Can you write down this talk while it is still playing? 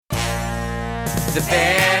The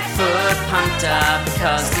Barefoot Punter,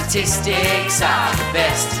 because statistics are the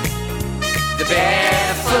best. The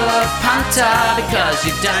Barefoot Punter, because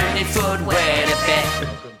you don't need footwear to bet.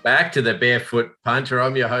 Welcome back to the Barefoot Punter.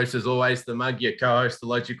 I'm your host, as always, the Mug, your co-host, the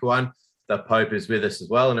Logical One. The Pope is with us as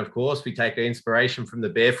well. And of course, we take our inspiration from the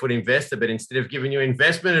Barefoot Investor, but instead of giving you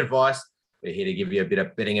investment advice, we're here to give you a bit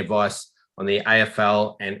of betting advice on the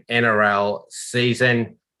AFL and NRL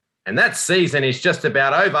season. And that season is just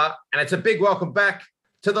about over. And it's a big welcome back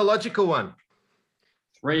to the Logical One.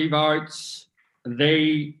 3 votes,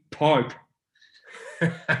 the Pope.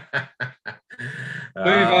 2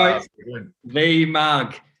 votes, the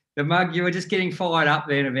Mug. The Mug, you were just getting fired up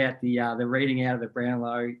then about the reading out of the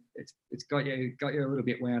Brownlow. It's got you a little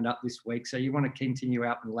bit wound up this week. So you want to continue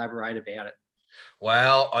out and elaborate about it.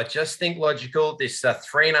 Well, I just think, Logical, this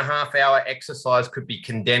 3.5 hour exercise could be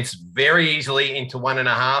condensed very easily into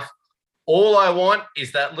 1.5. All I want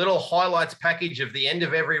is that little highlights package of the end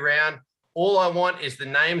of every round. All I want is the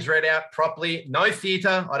names read out properly. No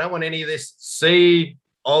theatre. I don't want any of this C.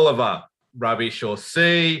 Oliver rubbish or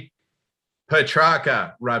C.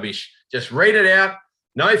 Petrarca rubbish. Just read it out.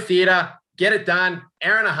 No theatre. Get it done.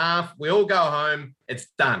 1.5 hours. We all go home. It's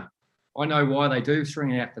done. I know why they do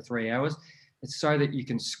string it out for 3 hours. It's so that you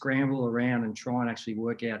can scramble around and try and actually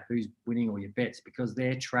work out who's winning all your bets, because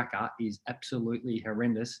their tracker is absolutely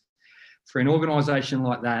horrendous. For an organisation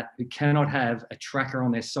like that who cannot have a tracker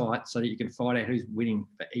on their site so that you can find out who's winning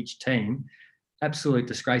for each team, absolute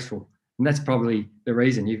disgraceful. And that's probably the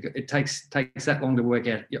reason. It takes that long to work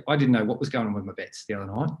out. I didn't know what was going on with my bets the other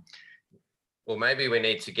night. Well, maybe we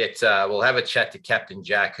need to get. We'll have a chat to Captain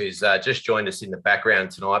Jack, who's just joined us in the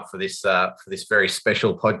background tonight for this very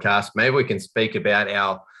special podcast. Maybe we can speak about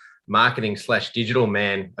our marketing/digital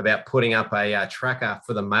man about putting up a tracker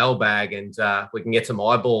for the mailbag, and we can get some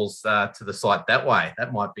eyeballs to the site that way.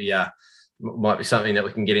 That might be something that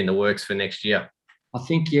we can get in the works for next year. I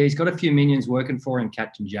think, he's got a few minions working for him,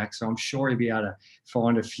 Captain Jack. So I'm sure he'll be able to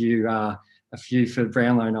find a few for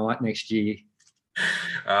Brownlow night next year.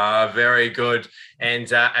 Very good.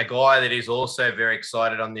 And a guy that is also very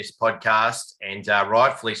excited on this podcast, and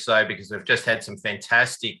rightfully so, because we've just had some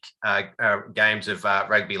fantastic games of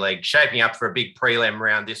rugby league shaping up for a big prelim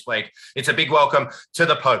round this week. It's a big welcome to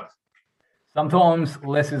the Pope. Sometimes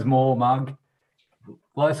less is more, Mug.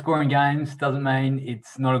 Low scoring games doesn't mean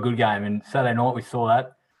it's not a good game. And Saturday night we saw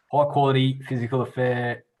that. High quality, physical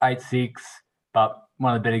affair, 8-6, but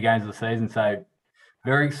one of the better games of the season. So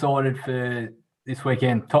very excited for this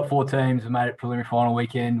weekend. Top 4 teams have made it preliminary final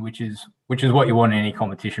weekend, which is what you want in any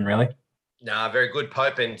competition, really. No, very good,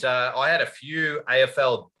 Pope. And I had a few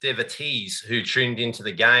AFL devotees who tuned into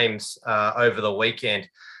the games over the weekend.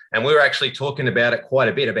 And we were actually talking about it quite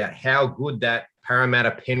a bit, about how good that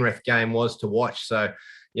Parramatta-Penrith game was to watch. So,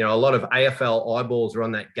 a lot of AFL eyeballs are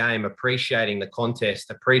on that game, appreciating the contest,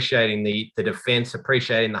 appreciating the defence,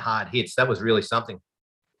 appreciating the hard hits. That was really something.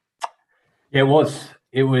 Yeah, it was.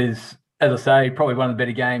 It was, as I say, probably one of the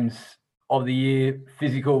better games of the year.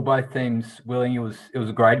 Physical, both teams willing. It was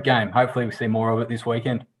a great game. Hopefully we see more of it this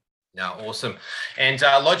weekend. No, awesome. And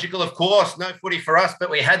Logical, of course, no footy for us, but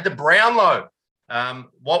we had the Brownlow.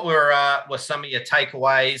 What were some of your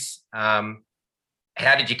takeaways?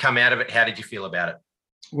 How did you come out of it? How did you feel about it?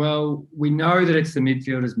 Well, we know that it's the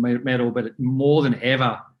midfielders' medal, but more than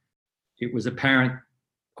ever, it was apparent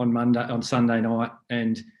on Sunday night,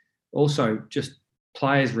 and also just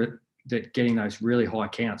players that getting those really high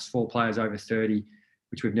counts, 4 players over 30,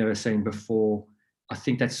 which we've never seen before. I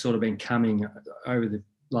think that's sort of been coming over the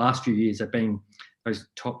last few years. Those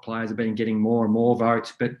top players have been getting more and more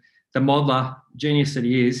votes. But the modeler, genius that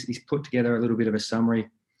he is, he's put together a little bit of a summary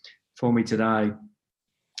for me today.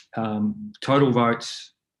 Total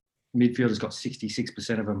votes, midfielders got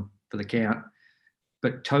 66% of them for the count.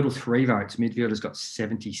 But total 3 votes, midfielders got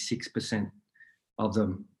 76% of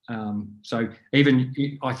them. So even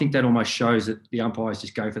I think that almost shows that the umpires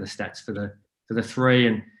just go for the stats for the 3,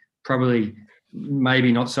 and probably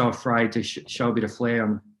maybe not so afraid to show a bit of flair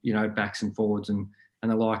on backs and forwards and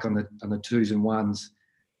the like on the 2s and 1s.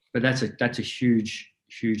 But that's a huge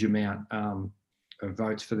amount of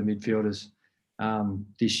votes for the midfielders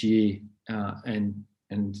this year, and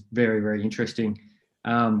very, very interesting.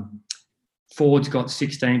 Forwards got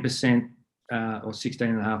 16% or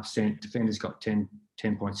 16.5%. Defenders got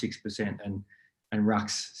 10.6%, and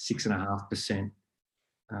rucks 6.5%.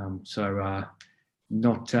 So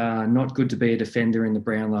not good to be a defender in the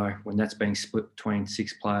Brownlow when that's being split between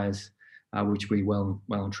 6 players, which we well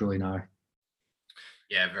and truly know.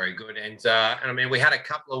 Yeah, very good. And I mean, we had a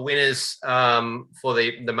couple of winners for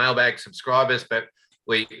the mailbag subscribers, but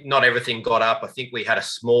not everything got up. I think we had a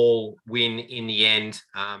small win in the end,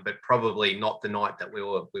 but probably not the night that we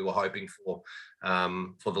were hoping for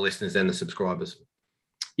the listeners and the subscribers.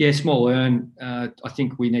 Yeah, small earn. I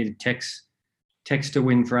think we needed Tex to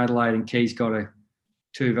win for Adelaide, and Keys got a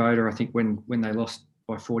 2-voter. I think when they lost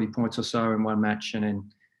by 40 points or so in one match, and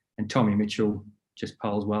Tommy Mitchell just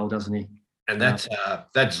polls well, doesn't he? And that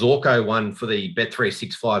Zorko one for the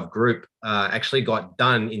Bet365 group actually got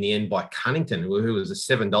done in the end by Cunnington, who was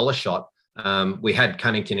a $7 shot. We had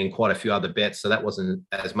Cunnington in quite a few other bets, so that wasn't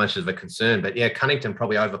as much of a concern. But yeah, Cunnington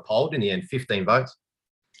probably overpolled in the end, 15 votes.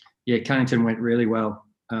 Yeah, Cunnington went really well.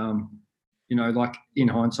 Like in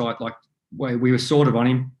hindsight, like we were sort of on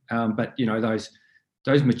him, but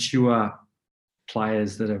those mature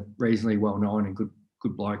players that are reasonably well known and good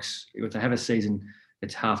blokes, if they have a season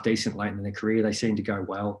that's half decent late in their career, they seem to go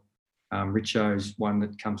well. Richo's one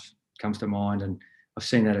that comes to mind, and I've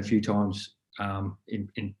seen that a few times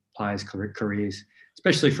in players' careers,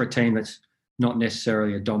 especially for a team that's not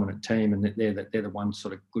necessarily a dominant team, and that they're the one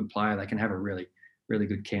sort of good player. They can have a really, really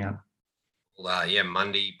good count. Well,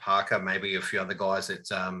 Mundy, Parker, maybe a few other guys that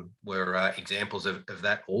were examples of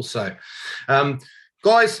that also.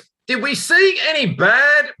 Guys, did we see any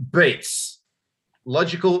bad beats?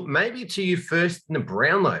 Logical, maybe to you first in the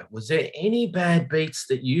Brownlow. Was there any bad beats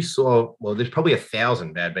that you saw? Well, there's probably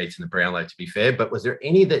 1,000 bad beats in the Brownlow, to be fair, but was there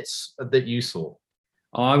any that you saw?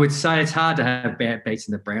 I would say it's hard to have bad beats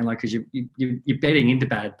in the Brownlow because you're betting into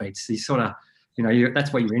bad beats. You sort of,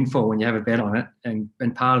 that's what you're in for when you have a bet on it, and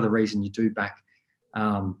part of the reason you do back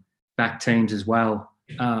teams as well,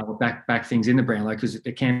 or back things in the Brownlow, because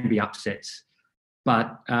there can be upsets.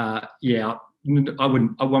 But I'm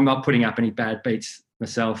not putting up any bad beats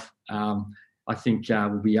myself. I think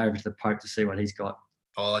we'll be over to the Pope to see what he's got.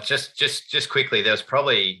 Oh, just quickly, there's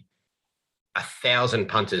probably 1,000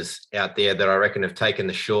 punters out there that I reckon have taken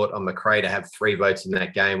the short on Macrae to have 3 votes in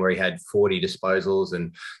that game where he had 40 disposals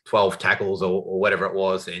and 12 tackles or whatever it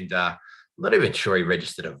was. And I'm not even sure he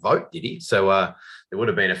registered a vote, did he? So there would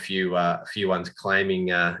have been a few ones claiming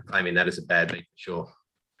that as a bad beat for sure.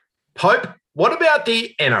 Pope, what about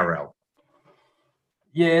the NRL?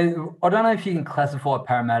 Yeah, I don't know if you can classify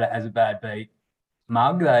Parramatta as a bad beat.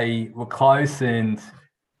 Mug, they were close, and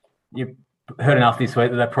you heard enough this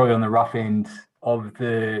week that they're probably on the rough end of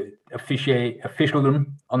the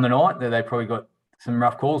officialdom on the night, that they probably got some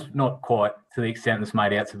rough calls, not quite to the extent that's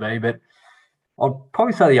made out to be, but I'll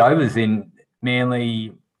probably say the overs in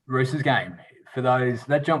Manly Roosters game. For those,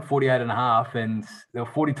 that jumped 48.5, and there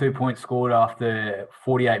were 42 points scored after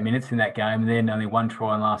 48 minutes in that game, and then only 1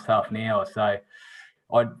 try in the last half an hour. So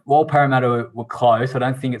while Parramatta were close, I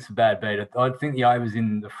don't think it's a bad beat. I think the overs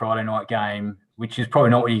in the Friday night game, which is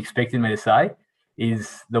probably not what you expected me to say,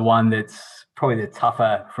 is the one that's probably the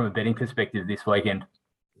tougher from a betting perspective this weekend.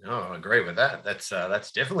 No, I agree with that. That's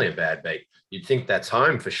definitely a bad beat. You'd think that's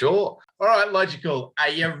home for sure. All right, Logical, are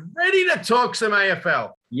you ready to talk some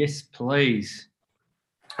AFL? Yes, please.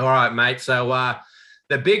 All right, mate. So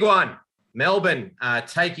the big one, Melbourne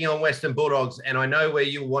taking on Western Bulldogs, and I know where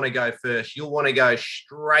you want to go first. You'll want to go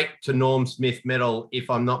straight to Norm Smith Medal, if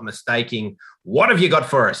I'm not mistaken. What have you got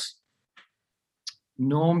for us?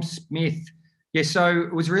 Norm Smith. Yeah, so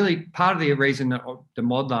it was really part of the reason that the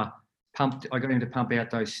modeler I got him to pump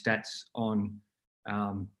out those stats on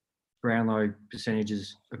Brownlow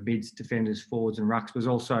percentages of mids, defenders, forwards and rucks, was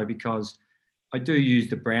also because I do use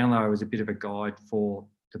the Brownlow as a bit of a guide for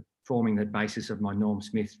forming the basis of my Norm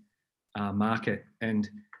Smith market. And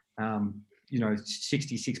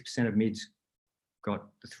 66% of mids got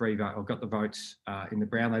the votes in the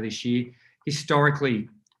Brownlow this year. Historically,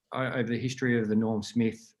 over the history of the Norm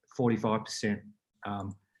Smith, 45%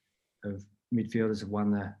 of midfielders have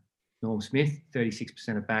won the Norm Smith,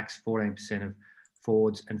 36% of backs, 14% of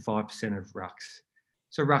forwards and 5% of rucks.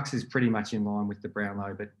 So rucks is pretty much in line with the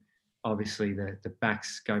Brownlow, but obviously the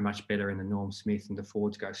backs go much better in the Norm Smith and the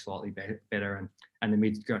forwards go slightly better and the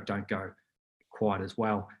mids don't go quite as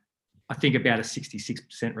well. I think about a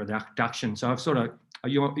 66% reduction. So I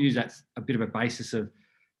use that a bit of a basis of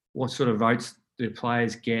what sort of votes the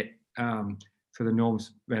players get for the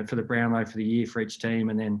norms, for the Brownlow for the year for each team,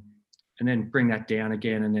 and then bring that down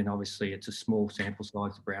again. And then obviously it's a small sample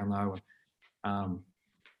size, the Brownlow, and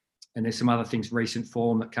there's some other things, recent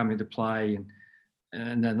form that come into play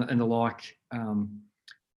and the like.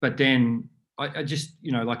 But then I just,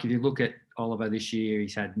 like if you look at Oliver this year,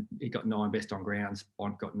 he got 9 best on grounds.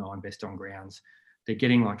 Bont got 9 best on grounds. They're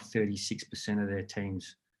getting like 36% of their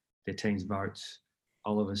team's votes.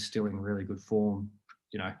 Oliver's still in really good form.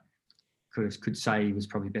 Could say he was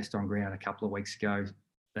probably best on ground a couple of weeks ago.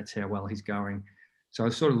 That's how well he's going. So I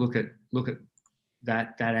sort of look at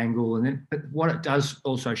that angle. And then, but what it does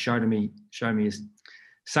also show me is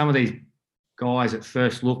some of these guys at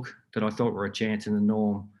first look that I thought were a chance in the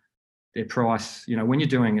norm, their price, when you're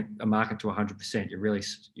doing a market to 100%,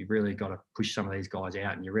 you've really got to push some of these guys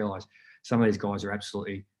out, and you realise some of these guys are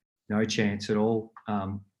absolutely no chance at all.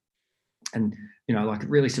 And it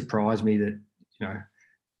really surprised me that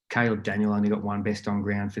Caleb Daniel only got one best on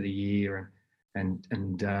ground for the year, and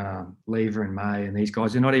Lever and May and these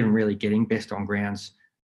guys are not even really getting best on grounds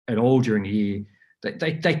at all during the year.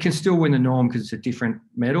 They can still win the norm because it's a different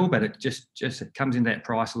medal, but it just it comes into that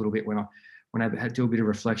price a little bit when I had to do a bit of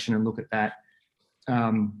reflection and look at that.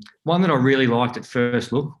 One that I really liked at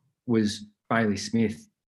first look was Bailey Smith,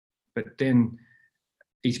 but then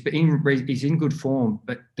he's in good form.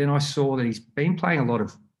 But then I saw that he's been playing a lot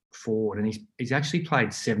of forward, and he's actually played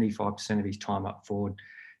 75% of his time up forward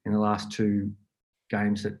in the last 2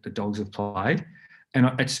 games that the Dogs have played.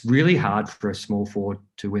 And it's really hard for a small forward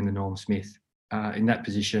to win the Norm Smith in that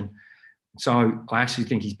position. So I actually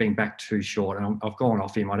think he's been back too short, and I've gone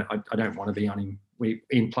off him. I don't want to be on him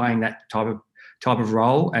in playing that type of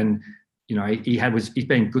role. And he's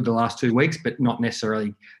been good the last 2 weeks, but not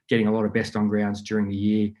necessarily getting a lot of best on grounds during the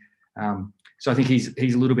year. So I think he's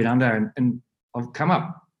a little bit under. And I've come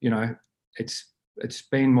up. It's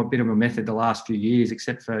been a bit of a method the last few years,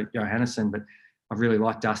 except for Johannesson. But I've really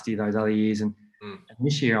liked Dusty those other years, and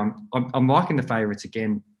this year I'm liking the favourites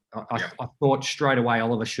again. I thought straight away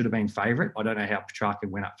Oliver should have been favourite. I don't know how Petrarca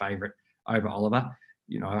went up favourite over Oliver.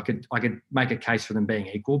 I could make a case for them being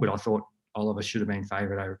equal, but I thought Oliver should have been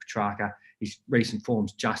favourite over Petrarca. His recent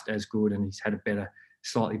form's just as good, and he's had a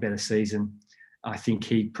slightly better season. I think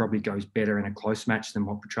he probably goes better in a close match than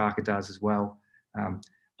what Petrarca does as well.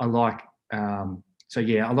 I like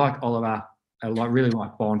Oliver. Really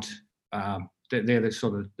like Bont. They're the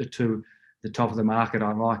sort of the top of the market.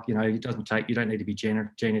 I like, you don't need to be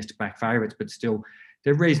genius to back favourites, but still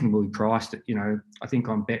they're reasonably priced. I think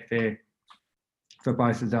on Betfair for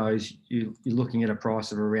both of those, you're looking at a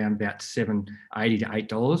price of around about $7.80 to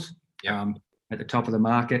 $8 at the top of the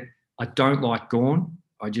market. I don't like Gawn.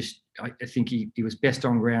 I think he was best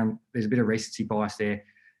on ground. There's a bit of recency bias there.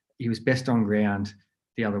 He was best on ground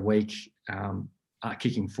the other week,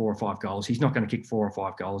 kicking 4 or 5 goals. He's not going to kick 4 or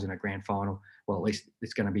 5 goals in a grand final. Well, at least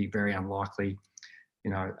it's going to be very unlikely.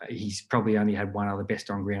 He's probably only had one other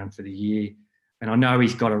best on ground for the year. And I know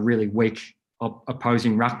he's got a really weak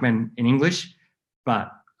opposing ruckman in English,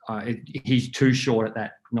 but he's too short at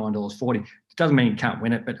that $9.40. It doesn't mean he can't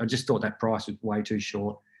win it, but I just thought that price was way too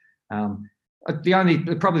short. Probably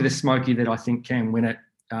the smoky that I think can win it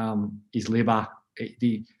is Libba.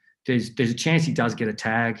 There's a chance he does get a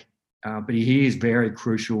tag, but he is very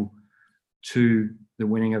crucial to the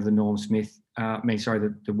winning of the Norm Smith.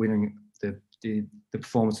 The winning the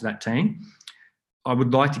performance of that team. I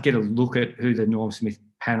would like to get a look at who the Norm Smith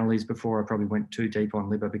panel is before I probably went too deep on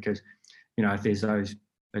Libba, because if there's those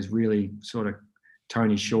really sort of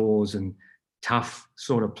Tony Shaws and tough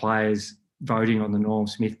sort of players voting on the Norm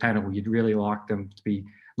Smith panel, you'd really like them to be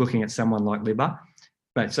looking at someone like Libba.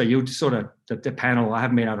 But so you'll sort of the panel. I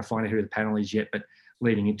haven't been able to find out who the panel is yet, but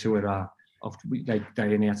leading into it,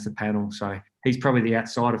 they announced the panel, so he's probably the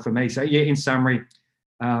outsider for me. So yeah, in summary,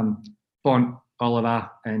 Bont, Oliver,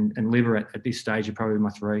 and Libba at this stage are probably my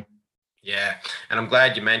 3. Yeah, and I'm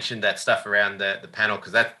glad you mentioned that stuff around the panel,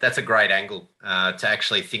 because that's a great angle to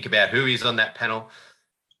actually think about who is on that panel,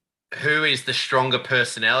 who is the stronger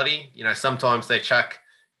personality. Sometimes they chuck,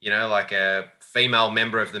 like a female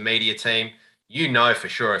member of the media team. For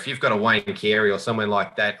sure, if you've got a Wayne Carey or someone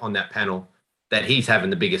like that on that panel, that he's having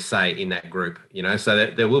the biggest say in that group, so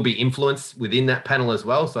that there will be influence within that panel as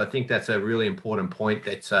well. So I think that's a really important point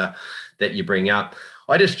that you bring up.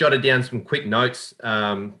 I just jotted down some quick notes,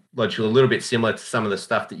 Lodgel, a little bit similar to some of the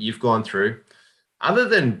stuff that you've gone through. Other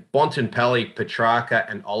than Bontempelli, Petrarca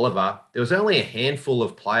and Oliver, there was only a handful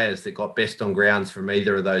of players that got best on grounds from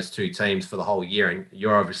either of those 2 teams for the whole year. And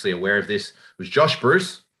you're obviously aware of this. It was Josh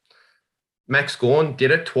Bruce, Max Gawn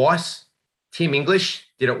did it twice, Tim English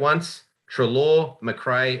did it once, Treloar,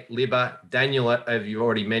 McRae, Libba, Daniel, as you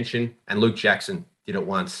already mentioned, and Luke Jackson did it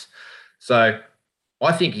once. So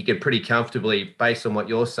I think you could pretty comfortably, based on what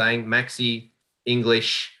you're saying, Maxi,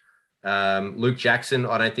 English, Luke Jackson,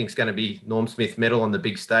 I don't think is going to be Norm Smith medal on the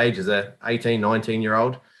big stage as a 18,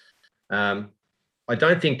 19-year-old. I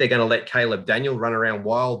don't think they're going to let Caleb Daniel run around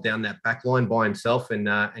wild down that back line by himself and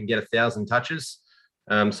get 1,000 touches.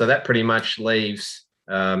 So that pretty much leaves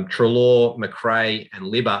Treloar, McRae, and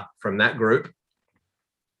Libba from that group.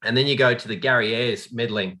 And then you go to the Gary Ayres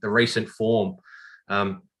meddling, the recent form.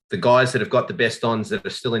 The guys that have got the best ons that are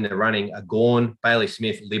still in the running are Gawn, Bailey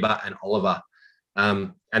Smith, Libba, and Oliver.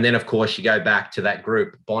 And then, of course, you go back to that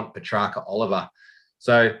group, Bont, Petrarca, Oliver.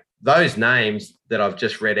 So those names that I've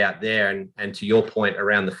just read out there, and to your point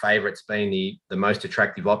around the favourites being the most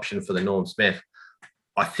attractive option for the Norm Smith,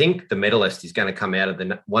 I think the medalist is going to come out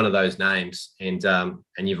of one of those names. And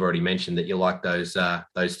you've already mentioned that you like those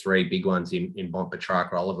three big ones in Bont,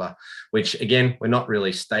 Petrarca, Oliver, which, again, we're not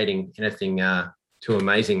really stating anything too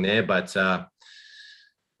amazing there, but I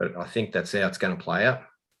think that's how it's going to play out.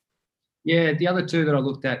 Yeah, the other two that I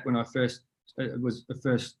looked at when I first was the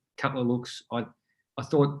first couple of looks, I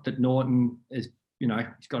thought that Norton is,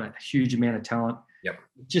 he's got a huge amount of talent. Yep.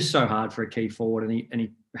 Just so hard for a key forward, and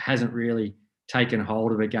he hasn't really taken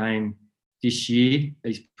hold of a game this year.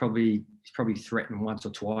 He's probably threatened once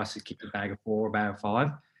or twice to kick a bag of 4 or a bag of 5.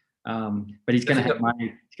 But he's going to have May.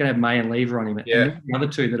 He's going to have May and Lever on him. Yeah. And the other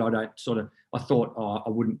two that I thought, I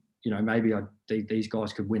wouldn't. Maybe these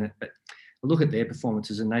guys could win it, but I look at their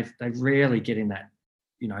performances and they rarely get in that,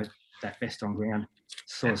 that best on ground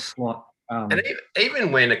sort of slot. And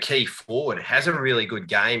even when a key forward has a really good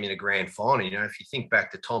game in a grand final, if you think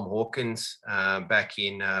back to Tom Hawkins back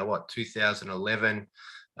in 2011,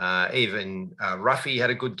 even Ruffy had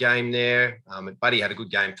a good game there. Buddy had a good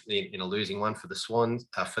game in a losing one for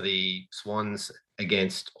the Swans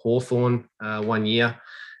against Hawthorn 1 year.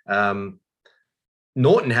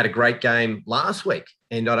 Norton had a great game last week,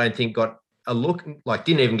 and I don't think got a look,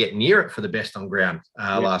 didn't even get near it for the best on ground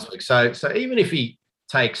last week. So even if he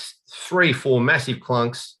takes 3-4 massive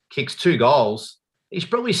clunks, kicks 2 goals, he's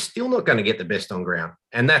probably still not going to get the best on ground.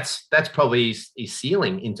 And that's probably his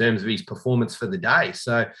ceiling in terms of his performance for the day.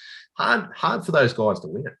 So hard for those guys to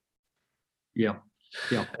win it. Yeah.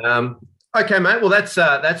 Okay, mate. Well, that's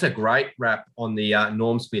a great wrap on the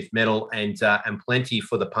Norm Smith medal, and plenty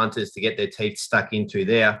for the punters to get their teeth stuck into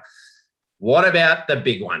there. What about the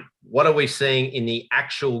big one? What are we seeing in the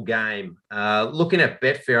actual game? Looking at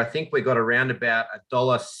Betfair, I think we got around about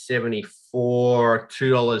 $1.74,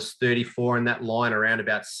 $2.34 in that line, around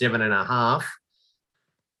about 7.5.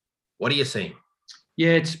 What are you seeing?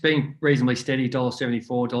 Yeah, it's been reasonably steady, $1.74,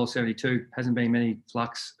 $1.72. Hasn't been many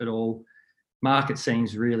flux at all. Market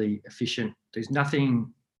seems really efficient. There's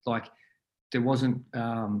nothing there wasn't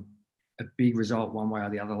a big result one way or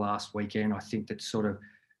the other last weekend. I think that sort of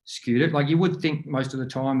skewed it. You would think most of the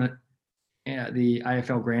time that the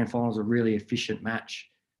AFL Grand Finals are a really efficient match,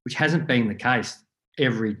 which hasn't been the case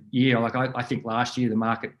every year. I think last year the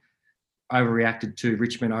market overreacted to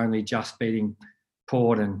Richmond only just beating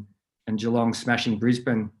Port and Geelong smashing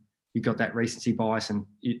Brisbane. You got that recency bias, and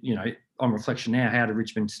on reflection now, how did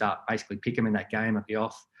Richmond start basically pick them in that game at the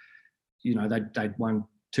off? They'd won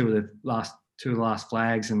two of the last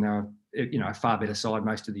flags, and they're a far better side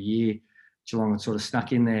most of the year. Geelong had sort of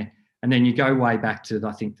snuck in there. And then you go way back to,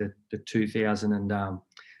 I think, the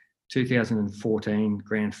 2014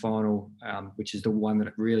 grand final, which is the one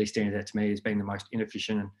that really stands out to me as being the most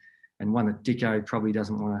inefficient, and one that Dicko probably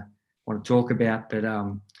doesn't want to talk about. But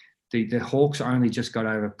the Hawks only just got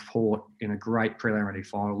over Port in a great preliminary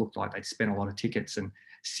final. Looked like they'd spent a lot of tickets, and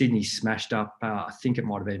Sydney smashed up, I think it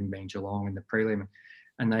might have even been Geelong in the prelim.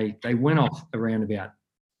 And they went off around about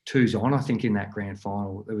 2s on, I think, in that grand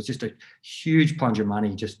final. There was just a huge plunge of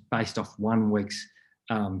money just based off 1 week's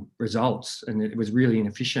results, and it was really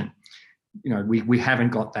inefficient. We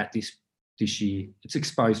haven't got that this year. It's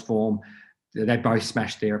exposed form. They both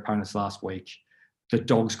smashed their opponents last week. The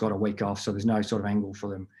Dogs got a week off, so there's no sort of angle for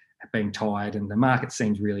them being tired, and the market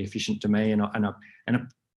seems really efficient to me. And I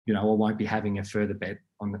won't be having a further bet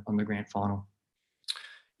on the grand final.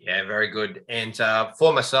 Yeah, very good. And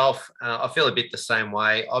for myself, I feel a bit the same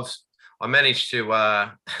way. I managed to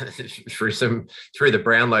through the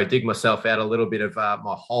Brownlow dig myself out a little bit of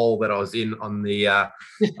my hole that I was in on the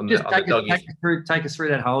take us through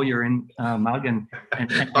that hole you're in, Mug, and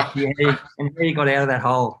how you got out of that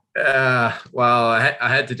hole. Well, I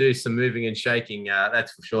had to do some moving and shaking.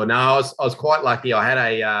 That's for sure. No, I was quite lucky.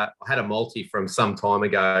 I had a multi from some time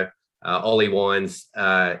ago. Ollie Wines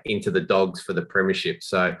into the Dogs for the premiership.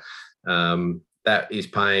 So that is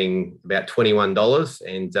paying about $21,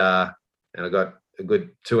 and I got a good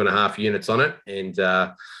 2.5 units on it. And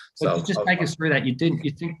so just take us through that. You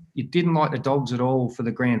didn't like the Dogs at all for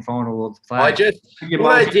the grand final of the flag. I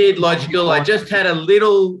did, Logical. I just had a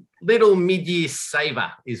little mid-year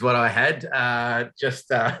saver is what I had just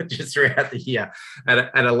throughout the year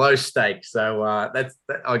at a low stake. So I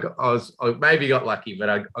maybe got lucky, but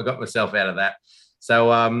I got myself out of that.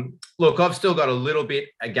 So look, I've still got a little bit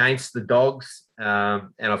against the Dogs,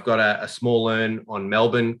 and I've got a small earn on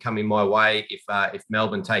Melbourne coming my way if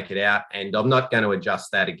Melbourne take it out, and I'm not going to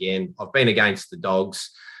adjust that again. I've been against the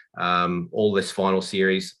Dogs all this final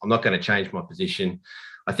series. I'm not going to change my position.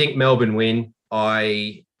 I think Melbourne win.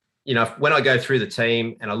 When I go through the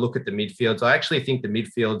team and I look at the midfields, I actually think the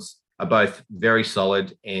midfields are both very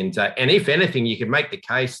solid. And if anything, you can make the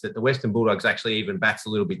case that the Western Bulldogs actually even bats a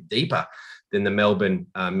little bit deeper than the Melbourne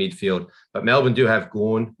midfield. But Melbourne do have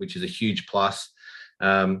Gawn, which is a huge plus.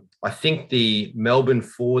 I think the Melbourne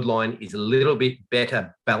forward line is a little bit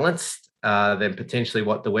better balanced than potentially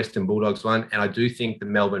what the Western Bulldogs won. And I do think the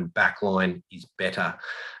Melbourne back line is better.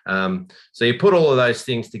 So you put all of those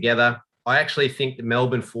things together. I actually think the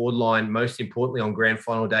Melbourne forward line, most importantly on grand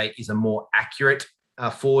final day, is a more accurate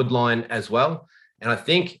forward line as well. And I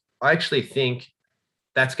actually think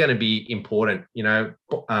that's going to be important.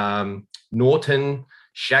 Norton,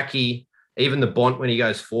 Shaki, even the Bont when he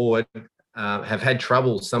goes forward, have had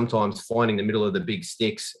trouble sometimes finding the middle of the big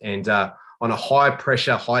sticks. And on a high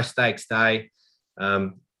pressure, high stakes day,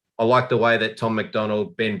 I like the way that Tom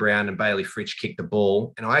McDonald, Ben Brown and Bailey Fritsch kicked the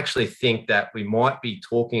ball. And I actually think that we might be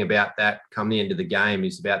talking about that come the end of the game,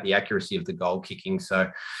 is about the accuracy of the goal kicking.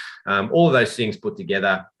 So all of those things put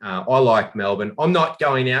together, I like Melbourne. I'm not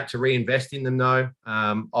going out to reinvest in them though.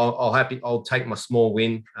 I'll take my small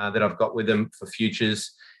win that I've got with them for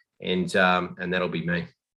futures, and that'll be me.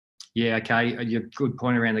 Yeah, okay. Your good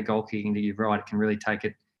point around the goal kicking, that you're right. It can really take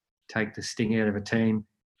the sting out of a team.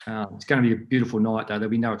 It's going to be a beautiful night, though. There'll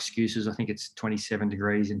be no excuses. I think it's 27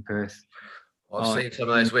 degrees in Perth. I've seen some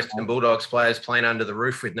of those Western Bulldogs players playing under the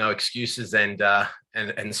roof with no excuses and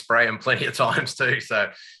spray them plenty of times too. So,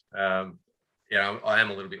 I am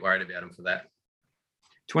a little bit worried about them for that.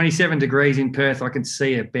 27 degrees in Perth. I can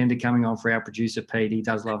see a bender coming on for our producer, Pete. He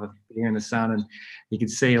does love a beer in the sun, and you can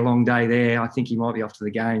see a long day there. I think he might be off to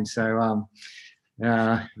the game. So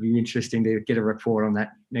it'll be interesting to get a report on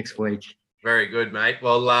that next week. Very good, mate.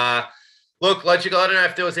 Well, look, Logical, I don't know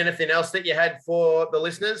if there was anything else that you had for the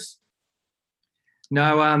listeners.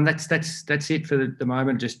 No, that's it for the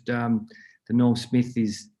moment. Just the Norm Smith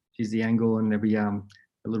is the angle, and there'll be a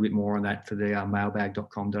little bit more on that for the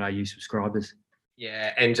mailbag.com.au subscribers.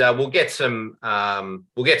 Yeah, and we'll get some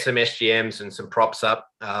SGMs and some props up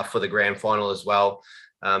for the grand final as well.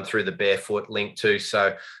 Through the Barefoot link too.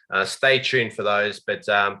 So stay tuned for those. But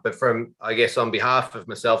from, I guess, on behalf of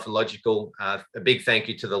myself and Logical, a big thank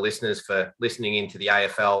you to the listeners for listening into the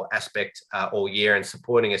AFL aspect all year and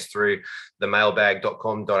supporting us through the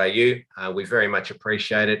mailbag.com.au. We very much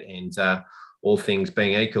appreciate it. And all things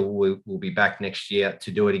being equal, we'll be back next year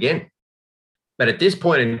to do it again. But at this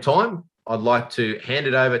point in time, I'd like to hand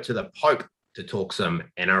it over to the Pope to talk some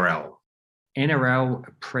NRL. NRL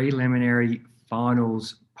preliminary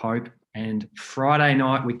finals, Pope, and Friday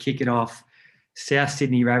night we kick it off. South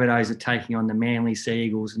Sydney Rabbitohs are taking on the Manly Sea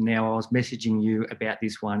Eagles. And now I was messaging you about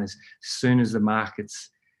this one as soon as the markets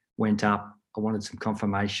went up. I wanted some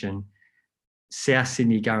confirmation. South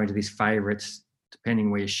Sydney going to this favourites,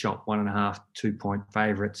 depending where you shop, 1.5, 2-point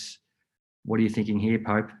favourites. What are you thinking here,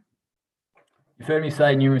 Pope? You've heard me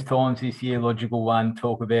say numerous times this year, Logical One,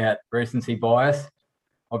 talk about recency bias.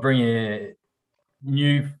 I'll bring a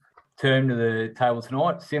new term to the table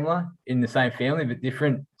tonight, similar in the same family but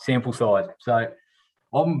different sample size. So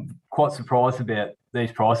I'm quite surprised about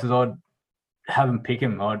these prices. I'd have them pick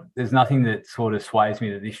them. There's nothing that sort of sways me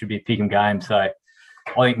that this should be a pick 'em game. So I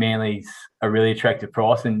think Manly's a really attractive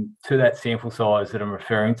price, and to that sample size that I'm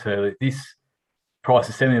referring to, this price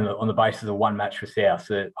is certainly on the basis of one match for South.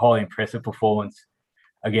 So highly impressive performance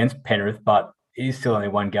against Penrith, but it is still only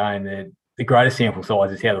one game. The greatest sample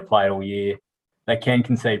size is how they played all year. They can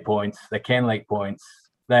concede points. They can leak points.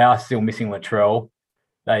 They are still missing Latrell.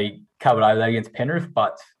 They covered over that against Penrith,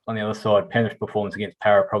 but on the other side, Penrith's performance against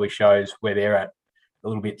Para probably shows where they're at a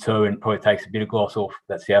little bit too, and probably takes a bit of gloss off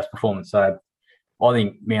that South performance. So I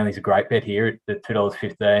think Manly's a great bet here at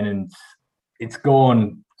 $2.15, and it's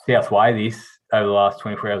gone South's way this over the last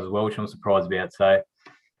 24 hours as well, which I'm surprised about. So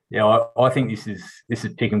yeah, I think this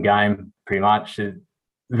is pick 'em game pretty much.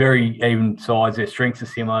 Very even sides. Their strengths are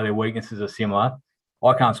similar. Their weaknesses are similar.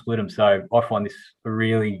 I can't split them. So I find this a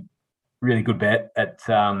really, really good bet at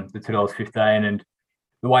the $2.15. And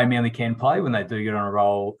the way Manly can play, when they do get on a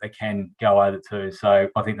roll, they can go over too. So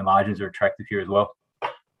I think the margins are attractive here as well.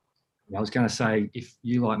 I was going to say, if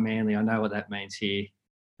you like Manly, I know what that means here.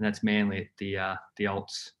 And that's Manly at the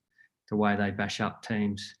Alts, the way they bash up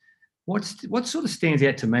teams. What sort of stands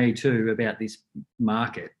out to me too about this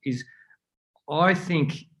market is, I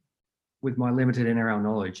think, with my limited NRL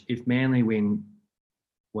knowledge, if Manly win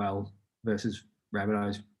well versus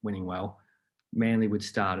Rabbitohs winning well, Manly would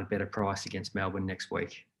start at a better price against Melbourne next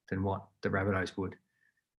week than what the Rabbitohs would.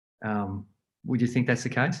 Would you think that's the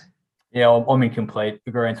case? Yeah, I'm in complete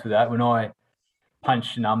agreement with that. When I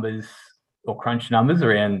punch numbers or crunch numbers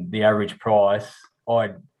around the average price,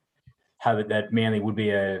 I'd have it that Manly would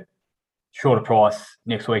be a shorter price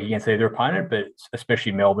next week against either opponent, but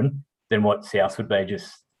especially Melbourne, than what South would be.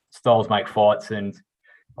 Just styles make fights, and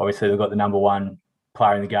obviously they've got the number one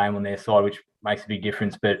player in the game on their side, which makes a big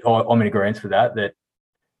difference. But I'm in agreement with that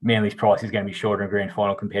Manly's price is going to be shorter in grand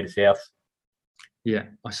final compared to South. Yeah,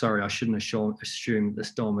 sorry, I shouldn't assume the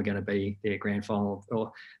Storm are going to be their grand final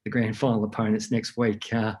or the grand final opponents next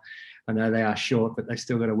week. I know they are short, but they've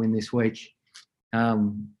still got to win this week.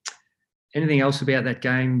 Anything else about that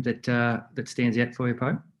game that stands out for you,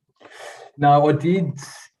 Pope? No, I did.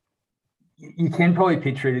 You can probably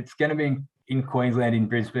picture it. It's going to be in Queensland, in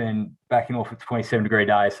Brisbane, backing off a 27-degree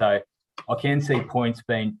day. So I can see points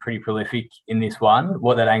being pretty prolific in this one.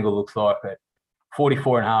 What that angle looks like, but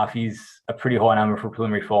 44.5 is a pretty high number for a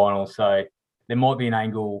preliminary final. So there might be an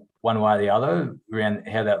angle one way or the other around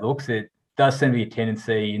how that looks. It does seem to be a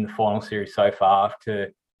tendency in the final series so far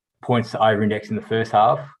to points to over-index in the first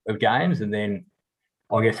half of games, and then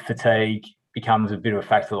I guess fatigue becomes a bit of a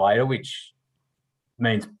factor later, which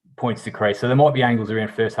means points decrease. So there might be angles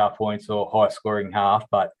around first half points or high scoring half,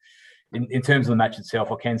 but in terms of the match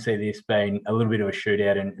itself, I can see this being a little bit of a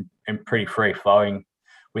shootout and pretty free-flowing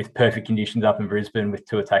with perfect conditions up in Brisbane with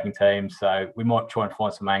two attacking teams. So we might try and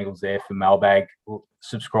find some angles there for mailbag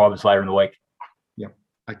subscribers later in the week. Yep.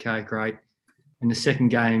 Okay, great. And the second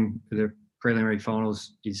game for the preliminary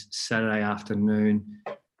finals is Saturday afternoon.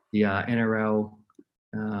 The NRL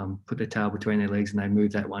put their tail between their legs and they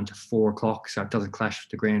moved that one to 4:00, so it doesn't clash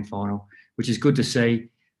with the grand final, which is good to see.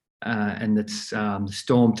 And it's the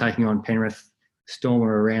Storm taking on Penrith. Storm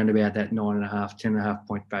are around about that 10.5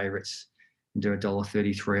 point favourites into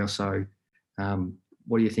 $1.33 or so.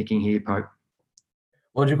 What are you thinking here, Pope?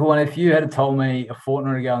 Logical one. If you had told me a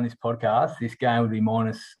fortnight ago on this podcast, this game would be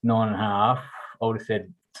 -9.5, I would have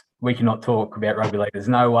said, we cannot talk about rugby league. There's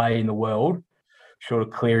no way in the world, short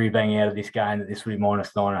of Cleary being out of this game, that this would be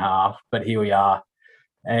 -9.5. But here we are.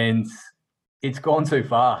 And it's gone too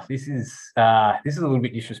far. This is a little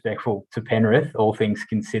bit disrespectful to Penrith, all things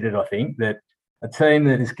considered. I think that a team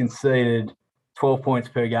that has conceded 12 points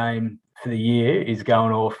per game for the year is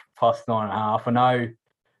going off +9.5. I know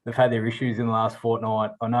they've had their issues in the last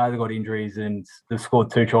fortnight. I know they've got injuries and they've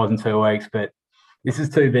scored 2 tries in 2 weeks, but this is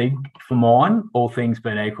too big for mine, all things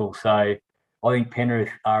being equal. So I think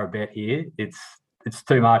Penrith are a bet here. It's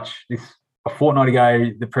too much. A fortnight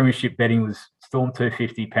ago, the premiership betting was Storm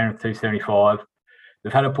 250, Penrith 275.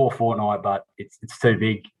 They've had a poor fortnight, but it's too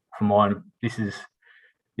big for mine. This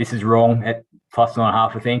is wrong at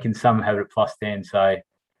 +9.5, I think, and some have it at +10. So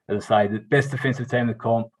as I say, the best defensive team in the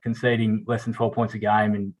comp, conceding less than 12 points a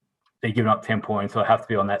game, and they're giving up 10 points. So I have to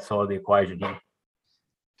be on that side of the equation here.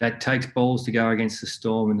 That takes balls to go against the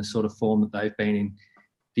Storm in the sort of form that they've been in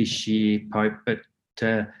this year, Pope. But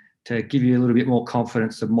to give you a little bit more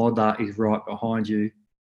confidence, the Modler is right behind you.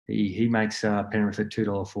 He makes Penrith a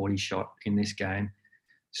 $2.40 shot in this game.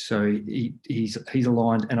 So he's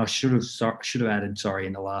aligned, and I should have added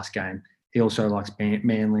in the last game. He also likes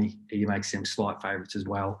Manly. He makes them slight favourites as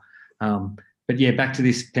well. But yeah, back to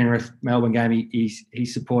this Penrith Melbourne game.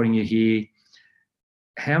 He's supporting you here.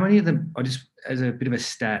 How many of them? As a bit of a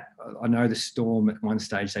stat, I know the Storm at one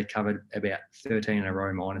stage they covered about 13 in a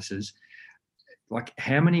row minuses. Like,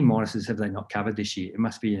 how many minuses have they not covered this year? It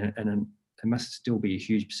must be it must still be a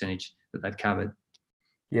huge percentage that they've covered.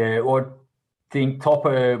 Yeah, well, I think top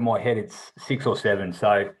of my head it's 6 or 7.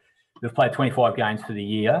 So they've played 25 games for the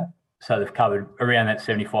year, so they've covered around that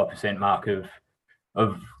 75% mark of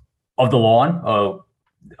the line.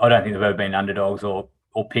 I don't think they've ever been underdogs or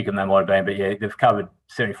pick them, they might have been, but yeah, they've covered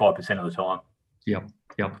 75% of the time. Yep.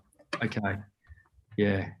 Okay.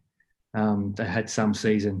 Yeah. They had some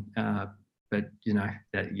season, but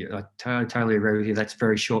I totally agree with you. That's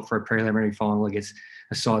very short for a preliminary final against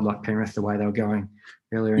a side like Penrith, the way they were going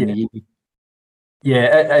earlier in the year.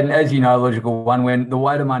 Yeah, and as you know, logical one, when the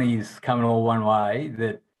weight of money is coming all one way,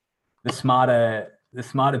 that the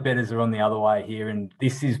smarter bettors are on the other way here, and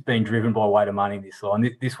this has been driven by weight of money. This line,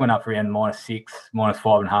 this went up around -6,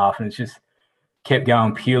 -5.5, and it's just kept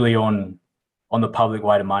going purely on the public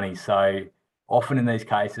weight of money. So often in these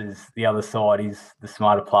cases, the other side is the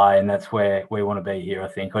smarter play, and that's where we want to be here. I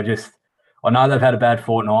think. I know they've had a bad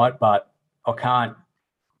fortnight, but I can't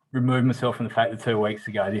remove myself from the fact that 2 weeks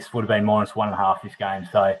ago this would have been -1.5 this game.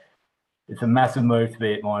 So it's a massive move to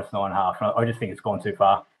be at -9.5. I just think it's gone too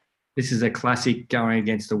far. This is a classic going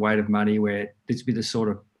against the weight of money, where this would be the sort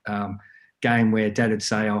of game where Dad would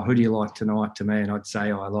say, "Oh, who do you like tonight?" to me, and I'd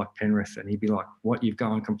say, "Oh, I like Penrith," and he'd be like, "What? You've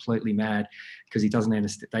gone completely mad," because he doesn't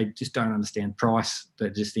understand. They just don't understand price. They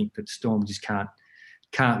just think that Storm just can't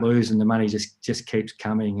can't lose, and the money just keeps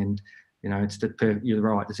coming. And you're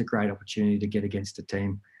right. It's a great opportunity to get against a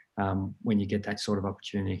team when you get that sort of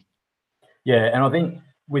opportunity. Yeah, and I think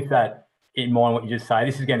with that in mind, what you just say,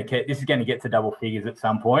 this is going to get to double figures at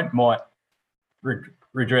some point. Might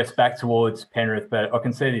redress back towards Penrith, but I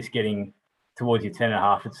can see this getting towards your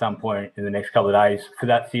 10.5 at some point in the next couple of days for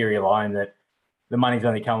that theory alone, that the money's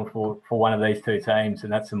only coming for one of these two teams,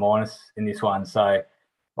 and that's a minus in this one. So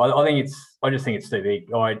I just think it's too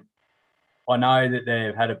big. I know that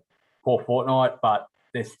they've had a poor fortnight, but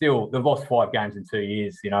they've lost 5 games in 2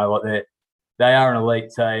 years. They are an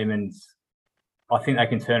elite team, and I think they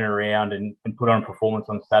can turn it around and put on a performance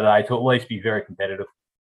on Saturday to at least be very competitive.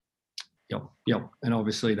 Yep. And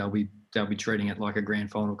obviously they'll be treating it like a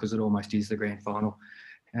grand final, because it almost is the grand final.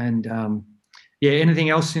 And anything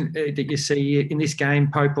else that you see in this game,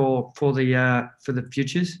 Pope, or for the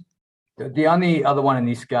futures? The only other one in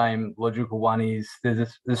this game, logical one, is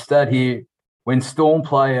there's a stat here: when Storm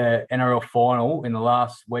play a NRL final in the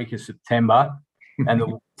last week of September, and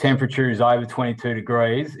the temperature is over 22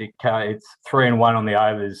 degrees, it's 3-1 on the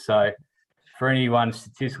overs. So for anyone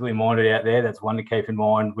statistically minded out there, that's one to keep in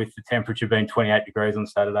mind, with the temperature being 28 degrees on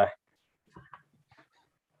Saturday.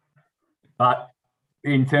 But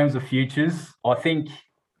in terms of futures, I think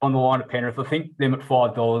on the line of Penrith, I think them at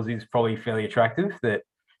 $5 is probably fairly attractive. That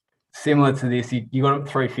similar to this, you got them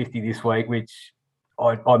at $3.50 this week, which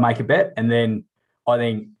I'd make a bet, and then I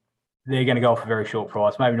think they're going to go off a very short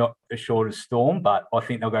price. Maybe not as short as Storm, but I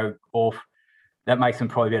think they'll go off. That makes them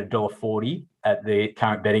probably about $1.40 at the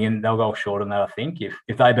current betting, and they'll go short on that. I think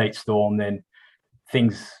if they beat Storm, then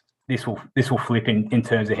this will flip in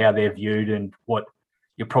terms of how they're viewed, and what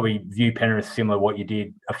you'll probably view Penrith similar to what you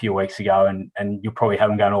did a few weeks ago, and you'll probably have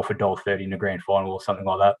them going off $1.30 in the grand final or something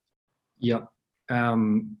like that. Yep.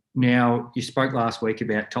 Now, you spoke last week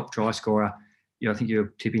about top try scorer. I think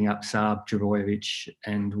you're tipping up Saab, Trbojevic,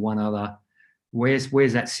 and one other. Where's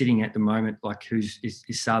that sitting at the moment? Like, is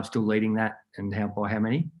Saab still leading that, and by how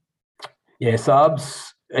many? Yeah,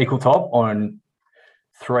 Saab's equal top on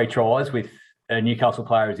 3 tries, with a Newcastle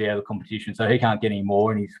player who's out of the competition, so he can't get any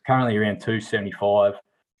more, and he's currently around 275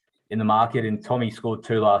 in the market. And Tommy scored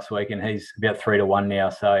 2 last week, and he's about 3-1 now.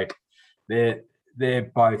 So they're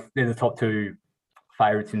the top 2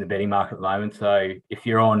 favourites in the betting market at the moment. So if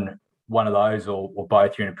you're on one of those or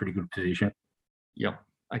both, you're in a pretty good position. Yep.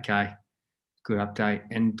 Okay. Good update.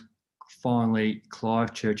 And finally,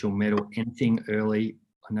 Clive Churchill medal. Anything early?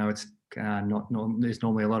 I know it's not. There's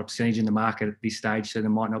normally a lot of percentage in the market at this stage, so there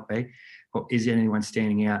might not be. Or is there anyone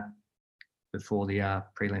standing out before the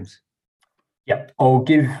prelims? Yep.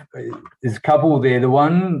 There's a couple there. The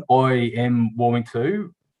one I am warming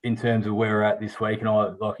to in terms of where we're at this week, and I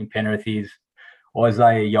like in Penrith, is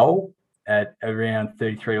Isaiah Yole at around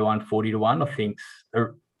 33-1, 40-1. I think's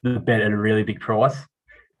the bet at a really big price.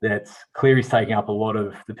 That's clear he's taking up a lot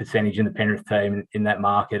of the percentage in the Penrith team in that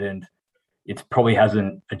market, and it probably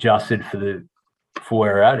hasn't adjusted for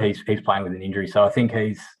where we're at. He's playing with an injury, so I think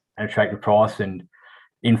he's an attractive price and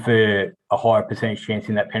in for a higher percentage chance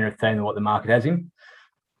in that Penrith team than what the market has him.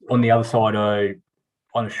 On the other side,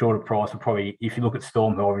 on a shorter price, probably, if you look at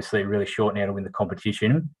Storm, who are obviously really short now to win the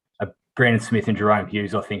competition, Brandon Smith and Jerome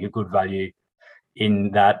Hughes, I think, are good value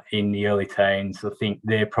in the early teens. I think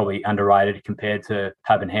they're probably underrated compared to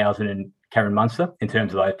Papenhuyzen and Cameron Munster in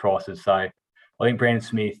terms of those prices. So I think Brandon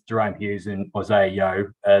Smith, Jerome Hughes, and Isaiah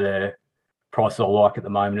Yeo are the prices I like at the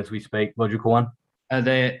moment as we speak. Logical one.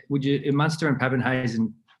 Munster and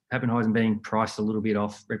Papenhuyzen being priced a little bit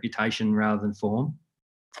off reputation rather than form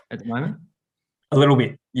at the moment? A little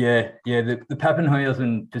bit, yeah. The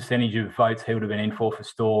Papenhuyzen percentage of votes he would have been in for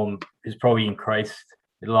Storm has probably increased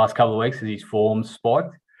in the last couple of weeks as his form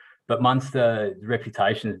spiked. But Munster's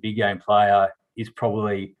reputation as a big game player is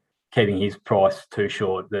probably keeping his price too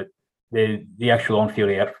short. That the actual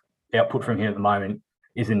on-field output from him at the moment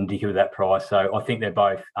isn't indicative of that price. So I think they're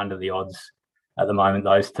both under the odds at the moment,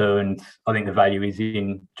 those two. And I think the value is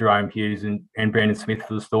in Jerome Hughes and Brandon Smith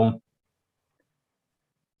for the Storm.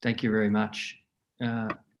 Thank you very much.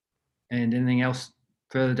 And anything else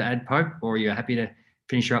further to add, Pope, or are you happy to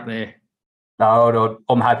finish her up there? No,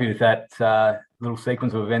 I'm happy with that little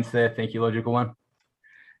sequence of events there. Thank you, Logical One.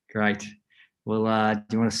 Great. Well, do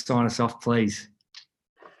you want to sign us off, please?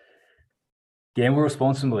 Gamble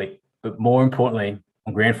responsibly, but more importantly,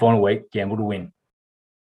 on grand final week, gamble to win.